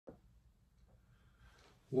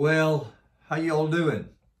Well, how y'all doing?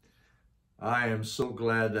 I am so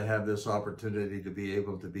glad to have this opportunity to be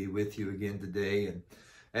able to be with you again today. And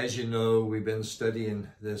as you know, we've been studying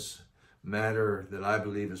this matter that I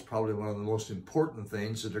believe is probably one of the most important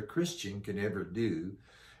things that a Christian can ever do.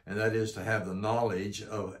 And that is to have the knowledge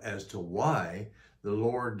as to why the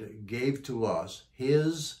Lord gave to us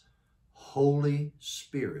His Holy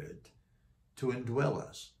Spirit to indwell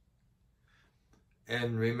us.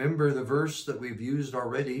 And remember the verse that we've used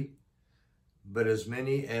already, but as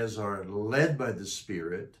many as are led by the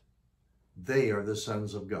Spirit, they are the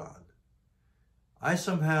sons of God. I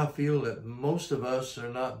somehow feel that most of us are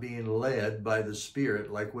not being led by the Spirit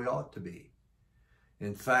like we ought to be.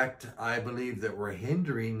 In fact, I believe that we're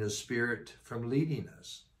hindering the Spirit from leading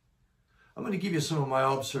us. I'm going to give you some of my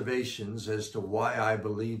observations as to why I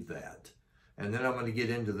believe that. And then I'm going to get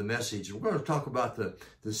into the message. We're going to talk about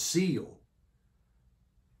the seal,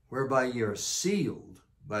 whereby you're sealed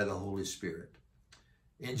by the Holy Spirit,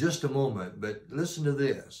 in just a moment. But listen to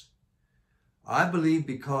this. I believe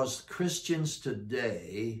because Christians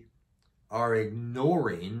today are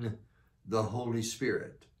ignoring the Holy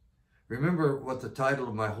Spirit. Remember what the title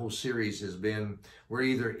of my whole series has been. We're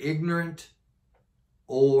either ignorant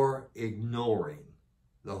or ignoring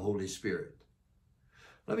the Holy Spirit.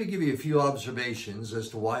 Let me give you a few observations as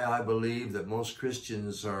to why I believe that most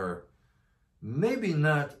Christians are maybe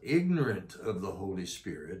not ignorant of the Holy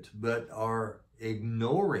Spirit, but are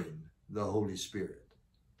ignoring the Holy Spirit.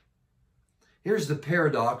 Here's the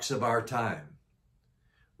paradox of our time,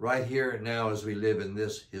 right here now as we live in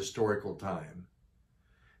this historical time.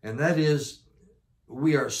 And that is,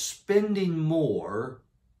 we are spending more,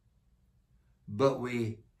 but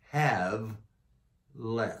we have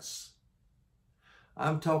less.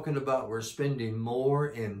 I'm talking about we're spending more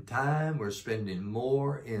in time, we're spending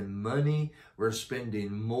more in money, we're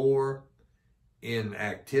spending more in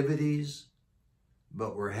activities,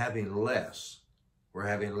 but we're having less. We're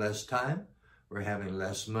having less time, we're having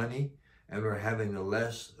less money, and we're having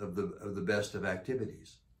less of the best of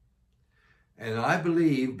activities. And I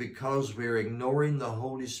believe because we're ignoring the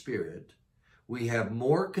Holy Spirit, we have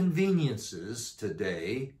more conveniences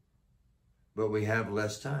today, but we have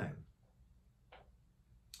less time.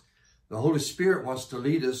 The Holy Spirit wants to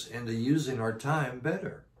lead us into using our time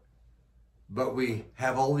better. But we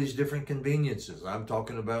have all these different conveniences. I'm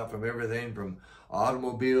talking about from everything from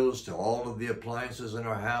automobiles to all of the appliances in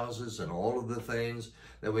our houses and all of the things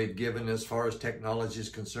that we've given as far as technology is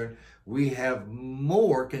concerned. We have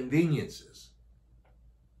more conveniences,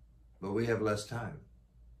 but we have less time.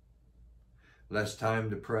 Less time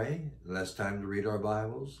to pray, less time to read our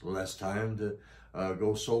Bibles, less time to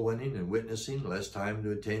go soul winning and witnessing, less time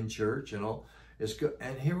to attend church and all. It's good.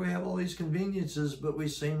 And here we have all these conveniences, but we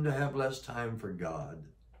seem to have less time for God.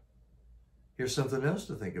 Here's something else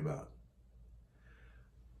to think about.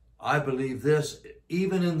 I believe this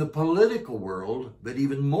even in the political world, but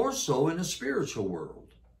even more so in the spiritual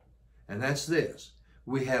world. And that's this.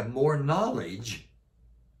 We have more knowledge,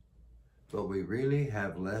 but we really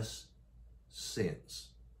have less sense,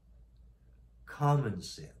 common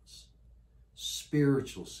sense,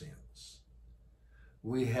 spiritual sense.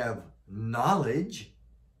 We have knowledge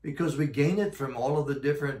because we gain it from all of the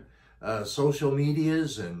different social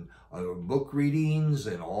medias and book readings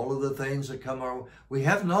and all of the things that come our way. We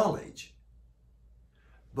have knowledge,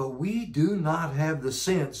 but we do not have the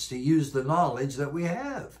sense to use the knowledge that we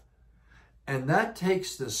have. And that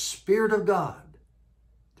takes the Spirit of God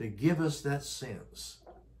to give us that sense.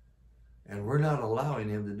 And we're not allowing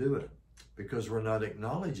Him to do it because we're not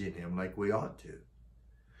acknowledging Him like we ought to.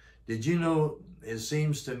 Did you know, it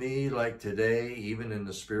seems to me like today, even in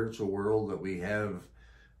the spiritual world that we have,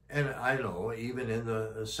 and I know even in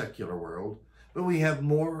the secular world, but we have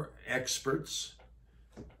more experts.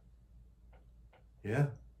 Yeah.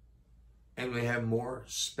 And we have more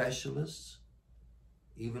specialists,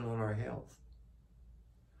 even on our health.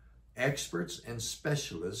 Experts and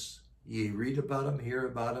specialists, you read about them, hear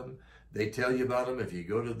about them. They tell you about them. If you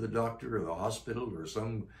go to the doctor or the hospital or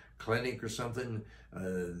some clinic or something,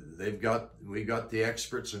 we got the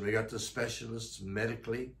experts and we got the specialists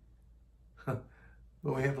medically, but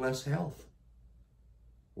we have less health.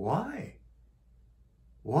 Why?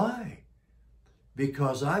 Why?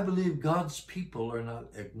 Because I believe God's people are not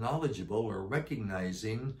acknowledgeable or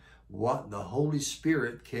recognizing what the Holy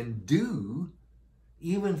Spirit can do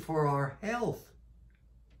even for our health.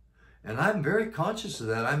 And I'm very conscious of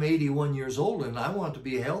that. I'm 81 years old and I want to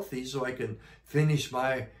be healthy so I can finish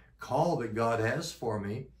my call that God has for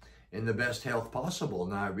me in the best health possible.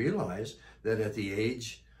 Now I realize that at the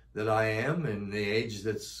age that I am and the age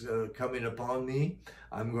that's coming upon me,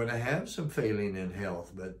 I'm going to have some failing in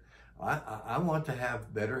health, but I want to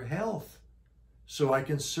have better health so I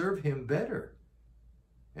can serve him better.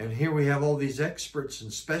 And here we have all these experts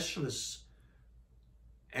and specialists,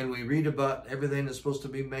 and we read about everything that's supposed to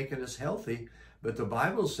be making us healthy, but the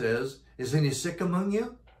Bible says, is any sick among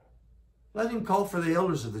you? Let him call for the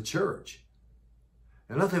elders of the church,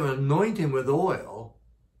 and let them anoint him with oil.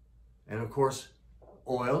 And of course,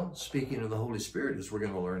 oil, speaking of the Holy Spirit, as we're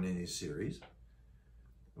going to learn in this series.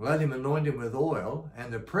 Let him anoint him with oil,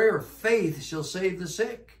 and the prayer of faith shall save the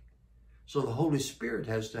sick. So the Holy Spirit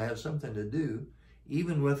has to have something to do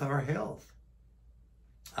even with our health.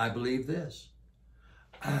 I believe this.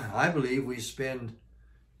 I believe we spend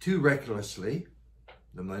too recklessly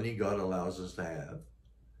the money God allows us to have.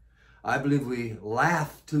 I believe we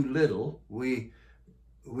laugh too little. We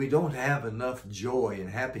don't have enough joy and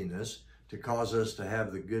happiness to cause us to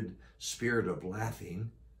have the good spirit of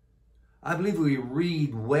laughing. I believe we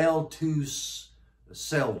read well too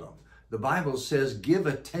seldom. The Bible says, give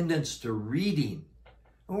attendance to reading.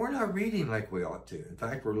 And we're not reading like we ought to. In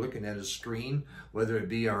fact, we're looking at a screen, whether it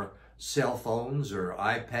be our cell phones or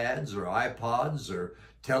iPads or iPods or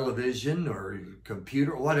television or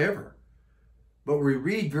computer, whatever. But we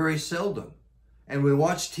read very seldom. And we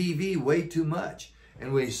watch TV way too much.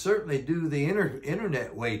 And we certainly do the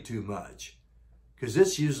internet way too much. Because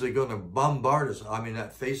it's usually going to bombard us. I mean,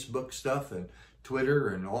 that Facebook stuff and Twitter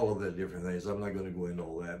and all of the different things. I'm not going to go into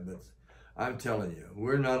all that. But I'm telling you,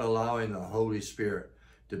 we're not allowing the Holy Spirit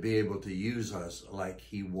to be able to use us like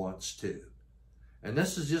he wants to. And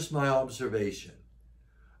this is just my observation.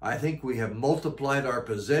 I think we have multiplied our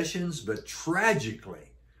possessions, but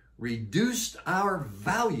tragically reduced our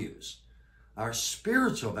values, our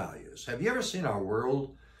spiritual values. Have you ever seen our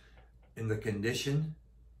world in the condition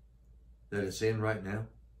that it's in right now?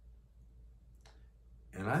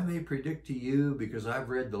 And I may predict to you, because I've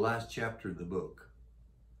read the last chapter of the book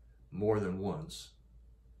more than once,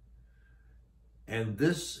 and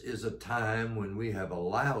this is a time when we have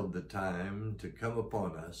allowed the time to come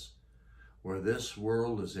upon us where this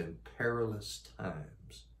world is in perilous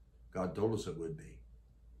times. God told us it would be.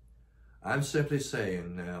 I'm simply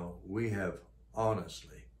saying now, we have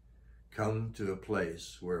honestly come to a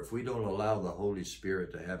place where if we don't allow the Holy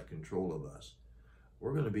Spirit to have control of us,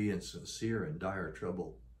 we're going to be in sincere and dire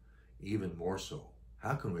trouble, even more so.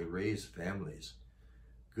 How can we raise families,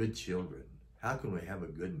 good children? How can we have a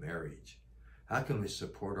good marriage? How can we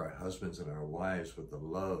support our husbands and our wives with the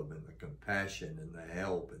love and the compassion and the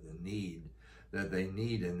help and the need that they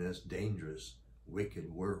need in this dangerous, wicked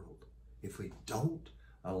world if we don't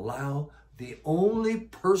allow the only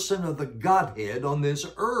person of the Godhead on this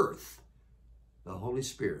earth, the Holy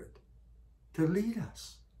Spirit, to lead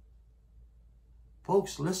us?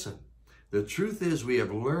 Folks, listen. The truth is we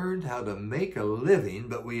have learned how to make a living,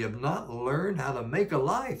 but we have not learned how to make a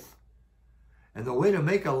life. And the way to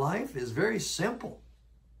make a life is very simple.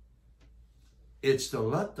 It's to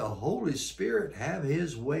let the Holy Spirit have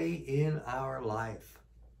his way in our life.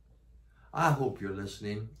 I hope you're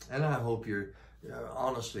listening, and I hope you're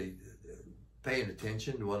honestly paying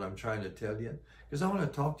attention to what I'm trying to tell you, because I want to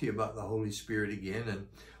talk to you about the Holy Spirit again. And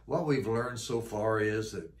what we've learned so far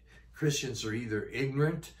is that Christians are either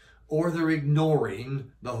ignorant or they're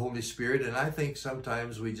ignoring the Holy Spirit. And I think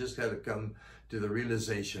sometimes we just got to come to the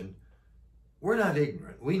realization we're not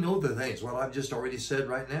ignorant. We know the things. Well, I've just already said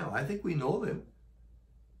right now, I think we know them.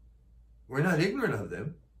 We're not ignorant of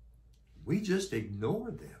them. We just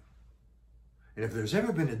ignore them. And if there's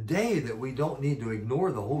ever been a day that we don't need to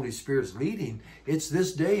ignore the Holy Spirit's leading, it's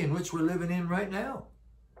this day in which we're living in right now.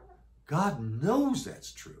 God knows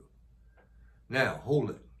that's true. Now,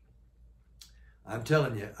 hold it. I'm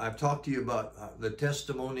telling you, I've talked to you about the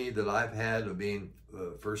testimony that I've had of being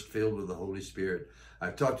first filled with the Holy Spirit.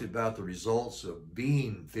 I've talked about the results of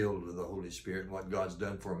being filled with the Holy Spirit and what God's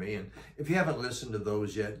done for me. And if you haven't listened to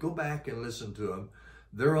those yet, go back and listen to them.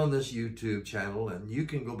 They're on this YouTube channel, and you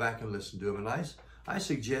can go back and listen to them. And I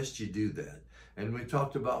suggest you do that. And we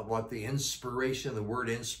talked about what the inspiration, the word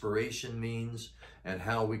inspiration means, and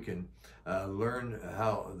how we can learn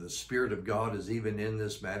how the Spirit of God is even in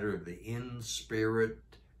this matter of the in-spirit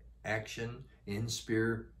action,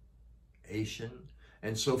 inspiration,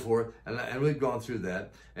 and so forth. And we've gone through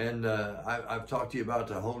that. And I've talked to you about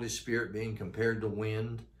the Holy Spirit being compared to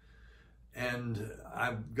wind. And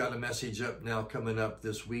I've got a message up now coming up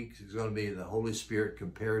this week. It's going to be the Holy Spirit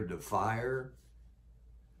compared to fire.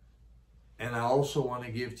 And I also want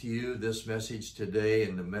to give to you this message today.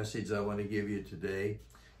 And the message I want to give you today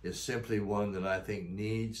is simply one that I think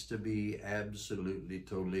needs to be absolutely,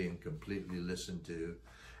 totally, and completely listened to.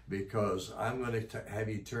 because I'm going to have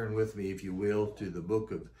you turn with me, if you will, to the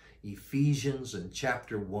book of Ephesians and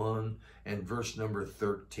chapter 1 and verse number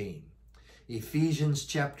 13. Ephesians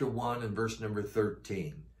chapter 1 and verse number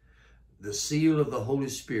 13. The seal of the Holy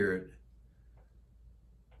Spirit.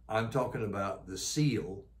 I'm talking about the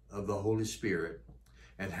seal of the Holy Spirit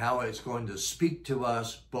and how it's going to speak to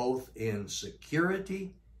us both in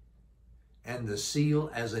security and the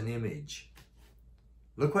seal as an image.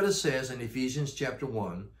 Look what it says in Ephesians chapter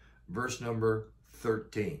 1, verse number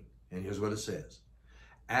 13. And here's what it says.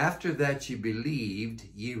 After that ye believed,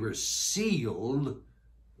 ye were sealed.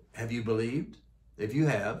 Have you believed? If you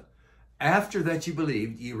have, after that you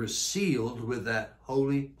believed, ye were sealed with that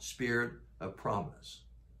Holy Spirit of promise.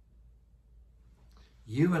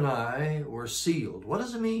 You and I were sealed. What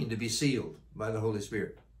does it mean to be sealed by the Holy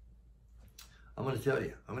Spirit? I'm going to tell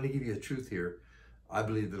you. I'm going to give you a truth here. I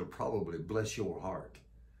believe that'll probably bless your heart.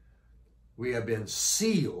 We have been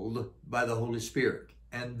sealed by the Holy Spirit.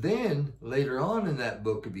 And then later on in that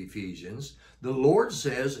book of Ephesians, the Lord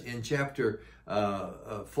says in chapter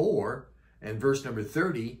 4 and verse number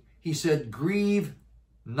 30, he said, grieve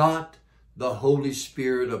not the Holy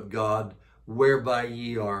Spirit of God, whereby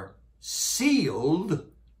ye are sealed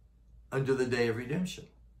unto the day of redemption.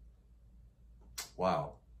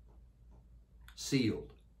 Wow.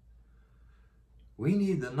 Sealed. We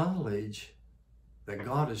need the knowledge that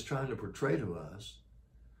God is trying to portray to us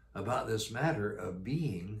about this matter of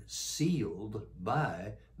being sealed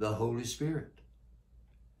by the Holy Spirit.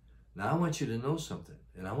 Now, I want you to know something,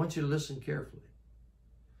 and I want you to listen carefully.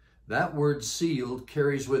 That word sealed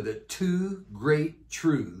carries with it two great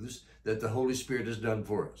truths that the Holy Spirit has done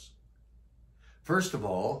for us. First of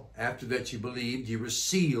all, after that you believed, you were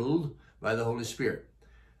sealed by the Holy Spirit.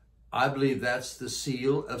 I believe that's the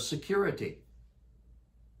seal of security.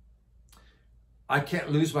 I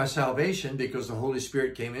can't lose my salvation because the Holy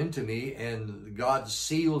Spirit came into me and God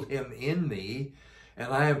sealed him in me,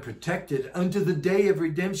 and I am protected unto the day of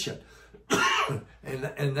redemption.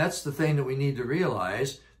 and that's the thing that we need to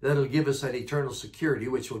realize. That'll give us that eternal security,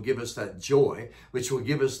 which will give us that joy, which will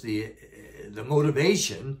give us the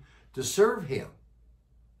motivation to serve him.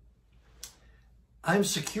 I'm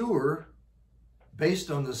secure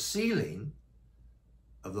based on the sealing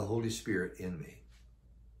of the Holy Spirit in me.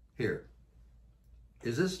 Here,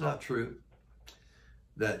 is this not true?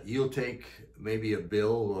 That you'll take, maybe a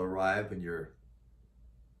bill will arrive in your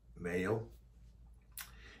mail,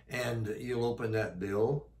 and you'll open that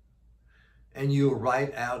bill, and you'll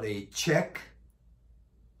write out a check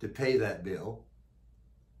to pay that bill.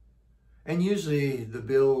 And usually the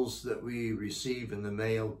bills that we receive in the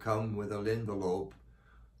mail come with an envelope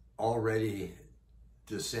already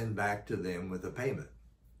to send back to them with a payment.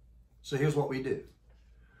 So here's what we do.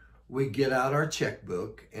 We get out our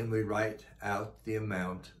checkbook and we write out the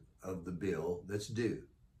amount of the bill that's due.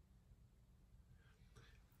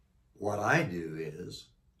 What I do is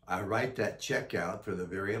I write that check out for the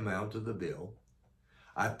very amount of the bill.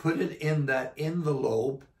 I put it in that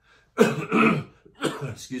envelope.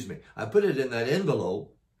 Excuse me. I put it in that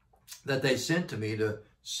envelope that they sent to me to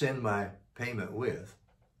send my payment with.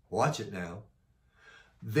 Watch it now.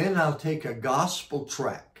 Then I'll take a gospel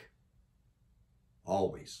tract,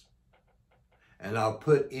 always, and I'll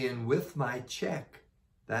put in with my check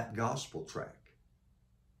that gospel tract.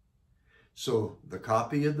 So the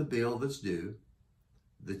copy of the bill that's due,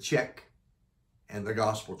 the check, and the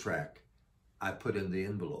gospel tract, I put in the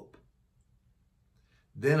envelope.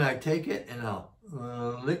 Then I take it and I'll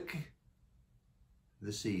lick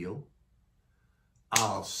the seal.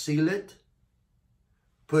 I'll seal it,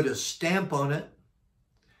 put a stamp on it,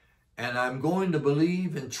 and I'm going to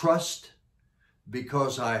believe and trust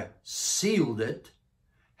because I sealed it,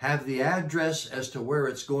 have the address as to where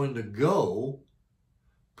it's going to go,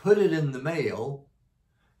 put it in the mail,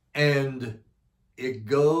 and it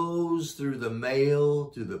goes through the mail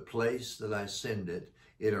to the place that I send it.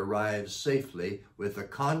 It arrives safely with the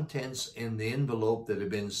contents in the envelope that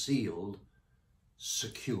have been sealed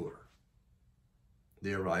secure.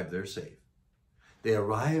 They arrive there safe. They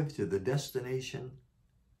arrive to the destination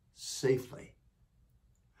safely.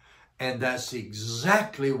 And that's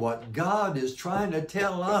exactly what God is trying to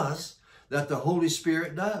tell us that the Holy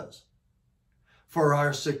Spirit does. For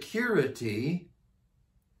our security,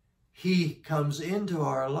 he comes into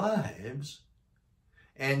our lives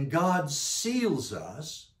and God seals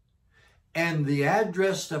us, and the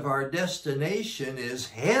address of our destination is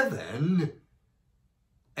heaven,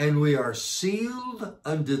 and we are sealed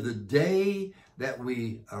unto the day that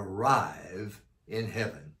we arrive in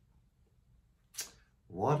heaven.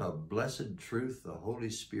 What a blessed truth the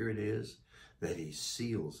Holy Spirit is, that he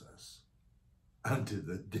seals us. unto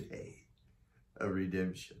the day of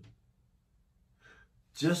redemption.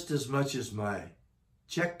 Just as much as my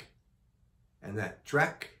check and that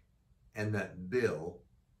track and that bill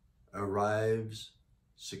arrives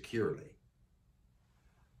securely,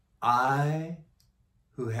 I,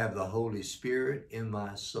 who have the Holy Spirit in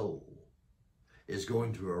my soul, is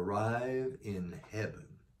going to arrive in heaven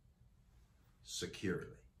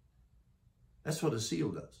securely. That's what a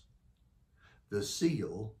seal does. The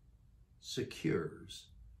seal secures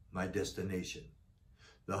my destination.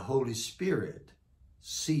 The Holy Spirit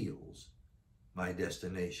seals my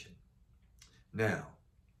destination. Now,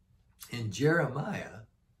 in Jeremiah,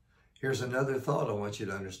 here's another thought I want you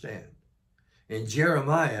to understand. In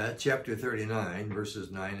Jeremiah chapter 39,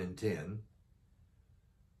 verses 9 and 10,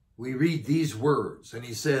 we read these words, and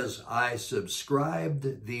he says, I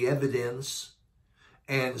subscribed the evidence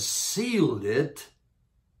and sealed it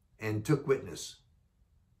and took witness.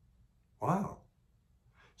 Wow.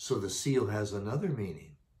 So the seal has another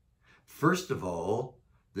meaning. First of all,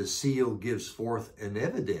 the seal gives forth an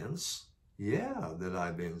evidence,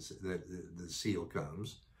 that the seal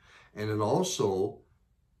comes, and it also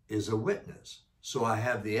is a witness. So I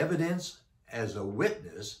have the evidence as a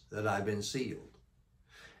witness that I've been sealed.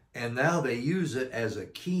 And now they use it as a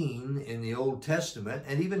keen in the Old Testament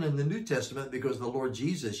and even in the New Testament, because the Lord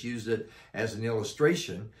Jesus used it as an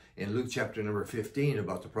illustration in Luke chapter number 15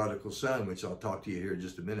 about the prodigal son, which I'll talk to you here in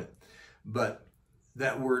just a minute. But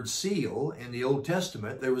that word seal in the Old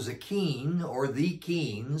Testament, there was a keen, or the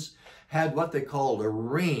keens had what they called a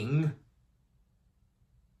ring,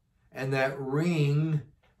 and that ring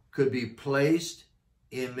could be placed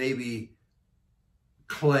in maybe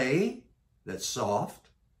clay that's soft,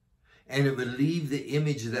 and it would leave the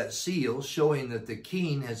image of that seal showing that the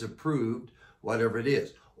keen has approved whatever it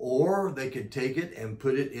is. Or they could take it and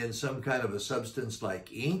put it in some kind of a substance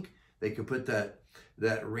like ink. They could put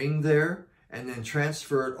that ring there and then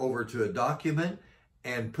transfer it over to a document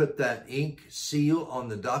and put that ink seal on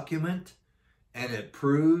the document, and it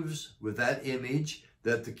proves with that image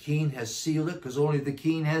that the keen has sealed it, because only the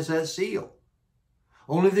keen has that seal.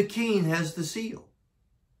 Only the keen has the seal.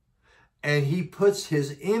 And he puts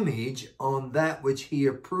his image on that which he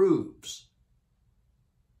approves.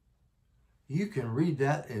 You can read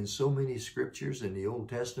that in so many scriptures in the Old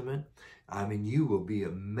Testament. I mean, you will be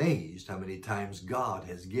amazed how many times God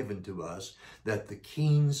has given to us that the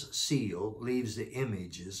keen's seal leaves the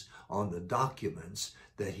images on the documents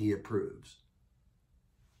that he approves.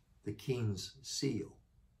 The keen's seal.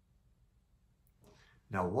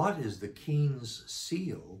 Now, what is the keen's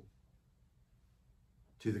seal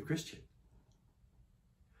to the Christian?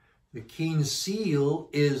 The keen's seal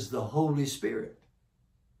is the Holy Spirit.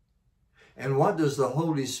 And what does the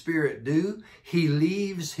Holy Spirit do? He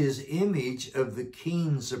leaves his image of the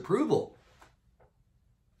keen's approval.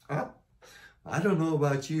 I don't know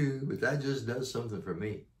about you, but that just does something for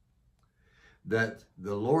me. That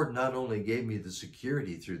the Lord not only gave me the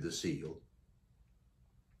security through the seal,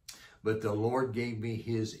 but the Lord gave me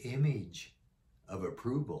his image of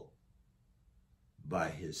approval by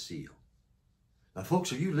his seal. Now,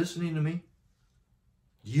 folks, are you listening to me?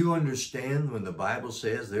 Do you understand when the Bible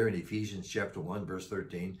says there in Ephesians chapter 1, verse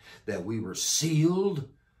 13, that we were sealed?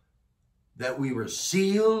 That we were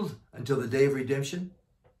sealed until the day of redemption?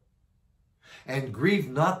 And grieve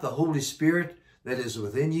not the Holy Spirit that is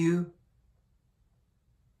within you,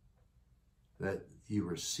 that you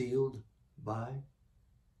were sealed by?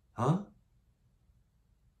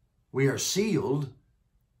 We are sealed,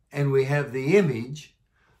 and we have the image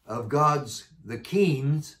of God's, the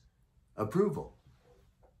keen's approval.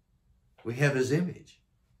 We have his image.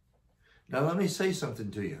 Now, let me say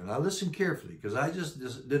something to you. Now, listen carefully, because I just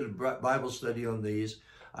did a Bible study on these.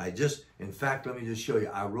 In fact, let me just show you.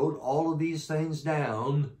 I wrote all of these things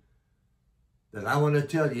down that I want to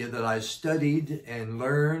tell you that I studied and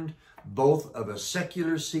learned both of a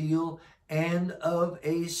secular seal and of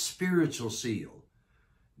a spiritual seal.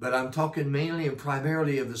 But I'm talking mainly and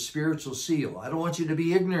primarily of the spiritual seal. I don't want you to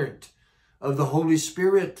be ignorant of the Holy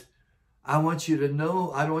Spirit. I want you to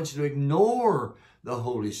know, I don't want you to ignore the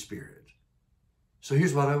Holy Spirit. So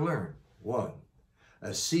here's what I've learned. 1,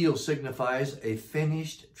 a seal signifies a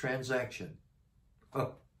finished transaction.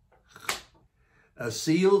 A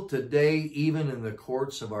seal today, even in the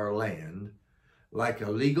courts of our land, like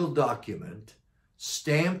a legal document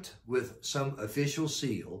stamped with some official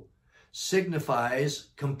seal, signifies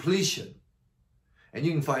completion. And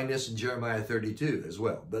you can find this in Jeremiah 32 as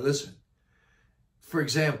well. But listen, for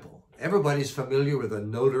example, everybody's familiar with a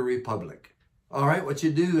notary public. All right, what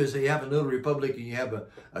you do is you have a notary public and you have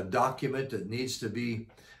a document that needs to be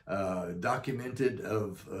documented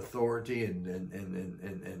of authority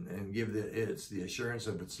and give it's the assurance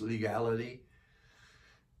of its legality.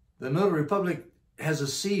 The notary public has a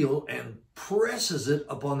seal and presses it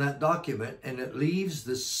upon that document, and it leaves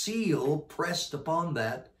the seal pressed upon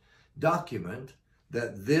that document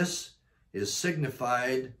that this is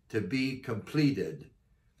signified to be completed.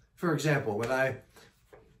 For example, when I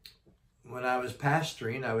was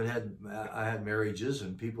pastoring, I had marriages,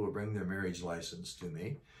 and people would bring their marriage license to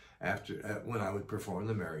me when I would perform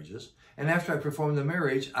the marriages. And after I performed the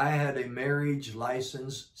marriage, I had a marriage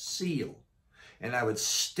license seal. And I would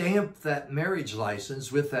stamp that marriage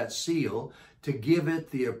license with that seal to give it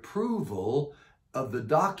the approval of the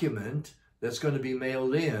document that's going to be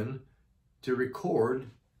mailed in to record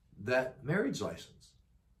that marriage license.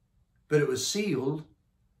 But it was sealed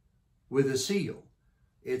with a seal.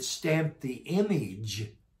 It stamped the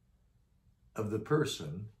image of the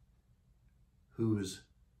person who was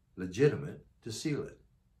legitimate to seal it.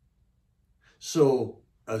 So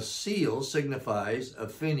a seal signifies a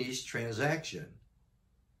finished transaction.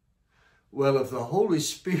 Well, if the Holy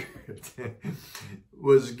Spirit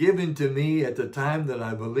was given to me at the time that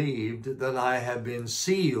I believed that I have been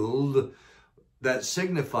sealed, that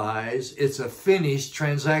signifies it's a finished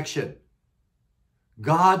transaction.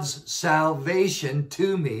 God's salvation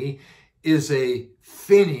to me is a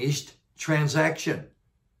finished transaction.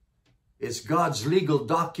 It's God's legal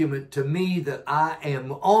document to me that I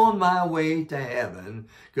am on my way to heaven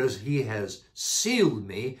because He has sealed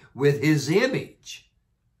me with His image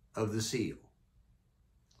of the seal.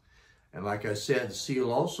 And like I said,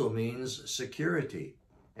 seal also means security,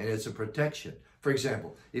 and it's a protection. For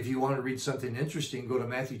example, if you want to read something interesting, go to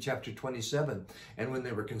Matthew chapter 27. And when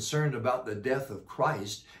they were concerned about the death of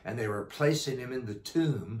Christ and they were placing Him in the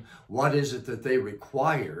tomb, what is it that they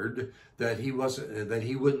required that he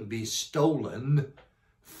wouldn't be stolen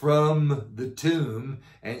from the tomb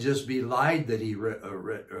and just be lied that He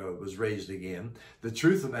was raised again? The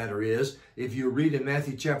truth of the matter is, if you read in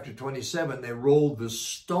Matthew chapter 27, they rolled the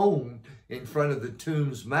stone in front of the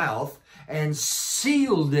tomb's mouth and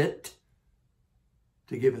sealed it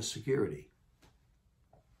to give us security.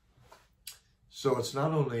 So it's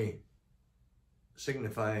not only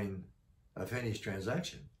signifying a finished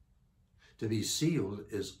transaction. To be sealed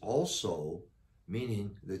is also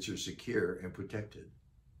meaning that you're secure and protected.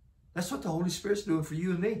 That's what the Holy Spirit's doing for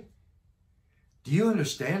you and me. Do you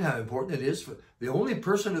understand how important it is? For the only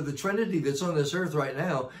person of the Trinity that's on this earth right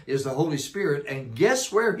now is the Holy Spirit, and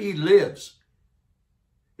guess where He lives?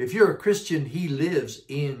 If you're a Christian, He lives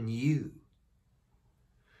in you.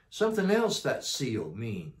 Something else that seal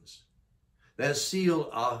means. That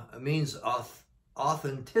seal means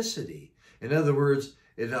authenticity. In other words,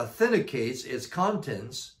 it authenticates its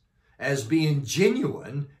contents as being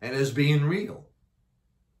genuine and as being real.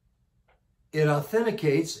 It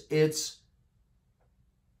authenticates its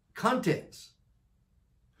contents.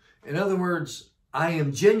 In other words, I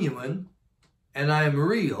am genuine and I am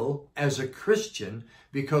real as a Christian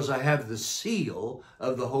because I have the seal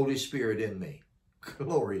of the Holy Spirit in me.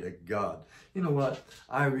 Glory to God. You know what?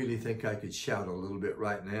 I really think I could shout a little bit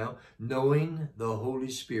right now, knowing the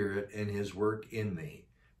Holy Spirit and His work in me.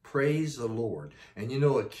 Praise the Lord. And you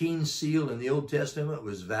know, a keen seal in the Old Testament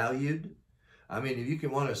was valued. I mean, if you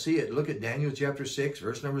want to see it, look at Daniel chapter 6,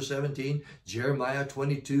 verse number 17, Jeremiah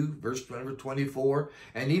 22, verse number 24,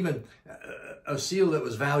 and even a seal that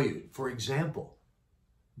was valued. For example,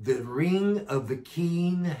 the ring of the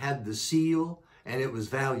king had the seal, and it was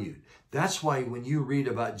valued. That's why when you read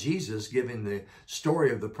about Jesus giving the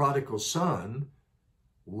story of the prodigal son,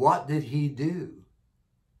 what did He do?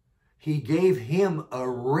 He gave him a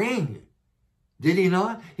ring. Did He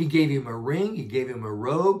not? He gave him a ring, He gave him a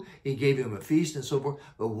robe, He gave him a feast and so forth.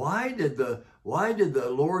 But why did the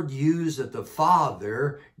Lord use that the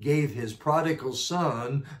Father gave His prodigal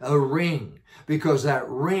son a ring? Because that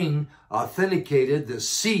ring authenticated the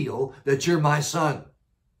seal that you're my son.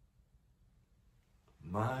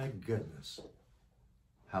 My goodness,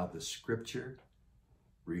 how the Scripture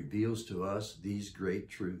reveals to us these great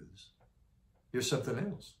truths. Here's something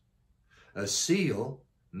else. A seal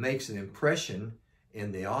makes an impression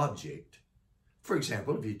in the object. For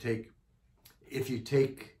example, if you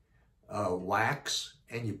take wax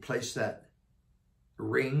and you place that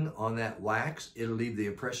ring on that wax, it'll leave the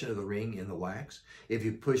impression of the ring in the wax. If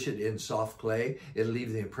you push it in soft clay, it'll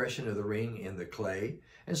leave the impression of the ring in the clay,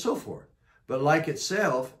 and so forth. But like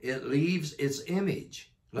itself, it leaves its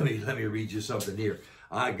image. Let me read you something here.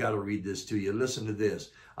 I got to read this to you. Listen to this.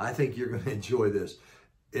 I think you're going to enjoy this.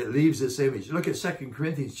 it leaves this image. Look at 2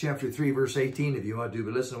 Corinthians chapter 3, verse 18, if you want to,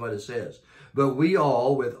 but listen to what it says. But we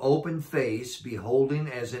all, with open face, beholding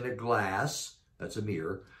as in a glass, that's a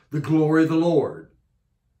mirror, the glory of the Lord,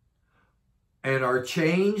 and are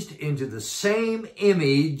changed into the same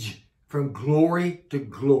image from glory to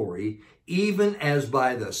glory, even as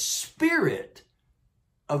by the Spirit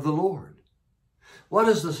of the Lord. What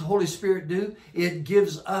does the Holy Spirit do? It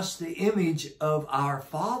gives us the image of our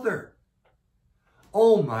Father.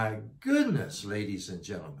 Oh my goodness, ladies and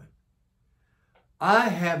gentlemen. I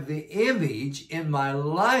have the image in my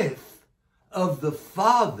life of the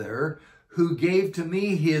Father who gave to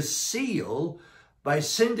me his seal by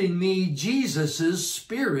sending me Jesus'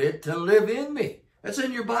 Spirit to live in me. That's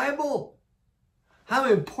in your Bible. How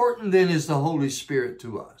important then is the Holy Spirit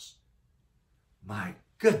to us? My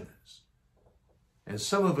goodness. And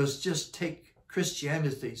some of us just take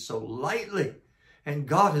Christianity so lightly. And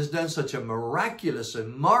God has done such a miraculous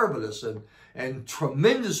and marvelous and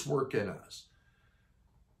tremendous work in us.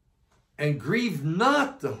 And grieve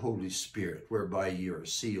not the Holy Spirit, whereby you are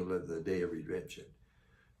sealed of the day of redemption.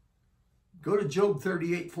 Go to Job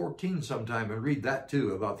 38:14 sometime and read that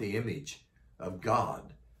too, about the image of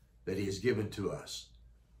God that he has given to us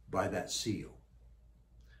by that seal.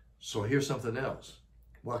 So here's something else.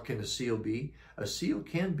 What can a seal be? A seal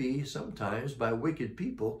can be sometimes by wicked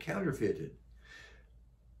people counterfeited.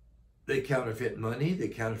 They counterfeit money, they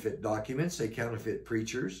counterfeit documents, they counterfeit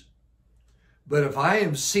preachers. But if I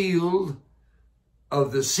am sealed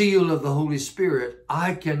of the seal of the Holy Spirit,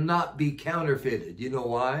 I cannot be counterfeited. You know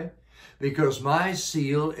why? Because my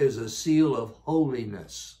seal is a seal of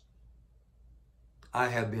holiness. I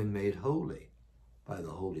have been made holy by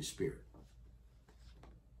the Holy Spirit.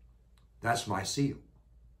 That's my seal.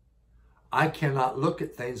 I cannot look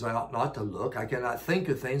at things I ought not to look. I cannot think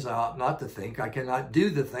of things I ought not to think. I cannot do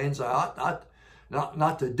the things I ought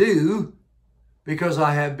not to do, because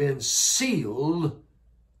I have been sealed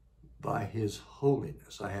by his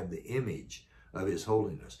holiness. I have the image of his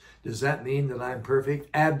holiness. Does that mean that I'm perfect?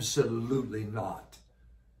 Absolutely not.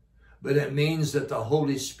 But it means that the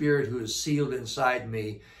Holy Spirit who is sealed inside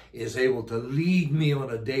me is able to lead me on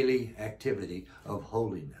a daily activity of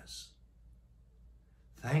holiness.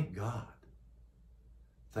 Thank God.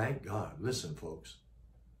 Thank God. Listen, folks.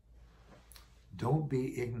 Don't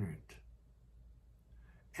be ignorant.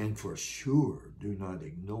 And for sure, do not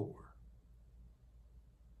ignore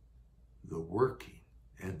the working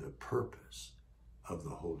and the purpose of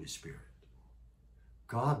the Holy Spirit.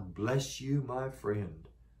 God bless you, my friend.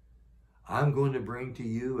 I'm going to bring to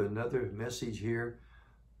you another message here,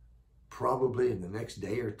 probably in the next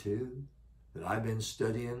day or two, that I've been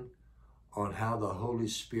studying on how the Holy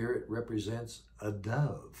Spirit represents a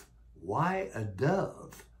dove. Why a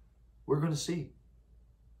dove? We're going to see.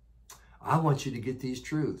 I want you to get these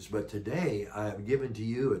truths, but today I have given to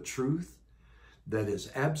you a truth that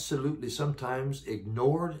is absolutely sometimes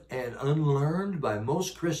ignored and unlearned by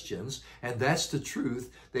most Christians, and that's the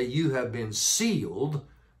truth that you have been sealed,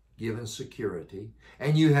 given security,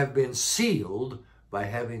 and you have been sealed by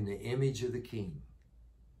having the image of the King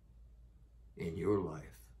in your life.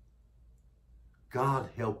 God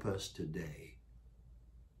help us today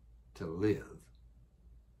to live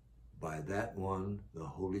by that one, the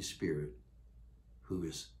Holy Spirit, who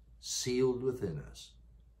is sealed within us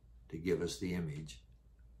to give us the image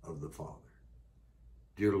of the Father.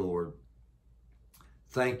 Dear Lord,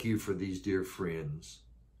 thank you for these dear friends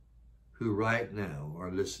who right now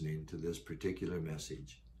are listening to this particular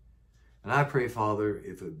message. And I pray, Father,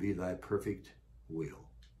 if it be thy perfect will,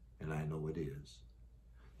 and I know it is,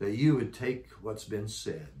 that you would take what's been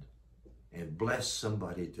said and bless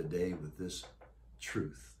somebody today with this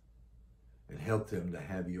truth and help them to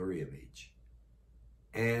have your image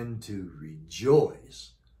and to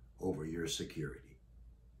rejoice over your security.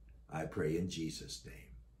 I pray in Jesus'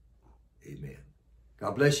 name. Amen.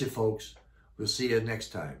 God bless you, folks. We'll see you next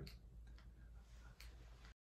time.